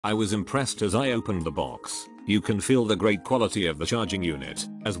I was impressed as I opened the box. You can feel the great quality of the charging unit,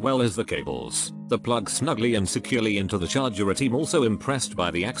 as well as the cables. The plug snugly and securely into the charger. I'm also impressed by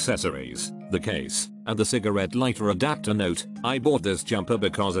the accessories, the case, and the cigarette lighter adapter. Note, I bought this jumper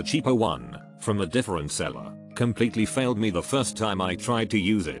because a cheaper one, from a different seller, completely failed me the first time I tried to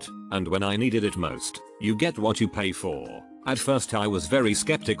use it, and when I needed it most. You get what you pay for. At first I was very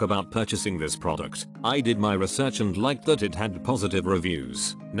skeptic about purchasing this product. I did my research and liked that it had positive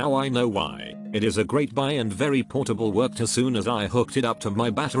reviews. Now I know why. It is a great buy and very portable. Worked as soon as I hooked it up to my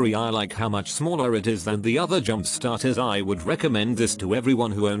battery. I like how much smaller it is than the other jump starters. I would recommend this to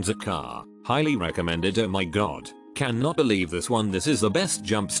everyone who owns a car. Highly recommended. Oh my god. Cannot believe this one. This is the best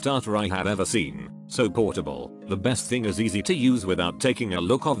jump starter I have ever seen. So portable. The best thing is easy to use without taking a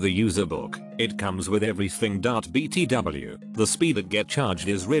look of the user book. It comes with everything. BTW. The speed it get charged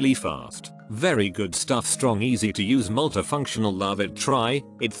is really fast. Very good stuff. Strong, easy to use, multifunctional. Love it. Try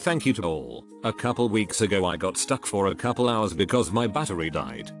it. Thank you to all. A couple weeks ago I got stuck for a couple hours because my battery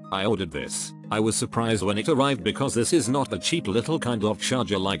died. I ordered this. I was surprised when it arrived because this is not the cheap little kind of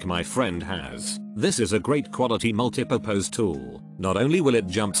charger like my friend has. This is a great quality multi-purpose tool. Not only will it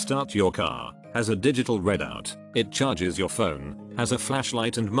jumpstart your car, has a digital readout, it charges your phone, has a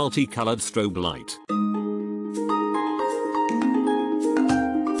flashlight and multicolored strobe light.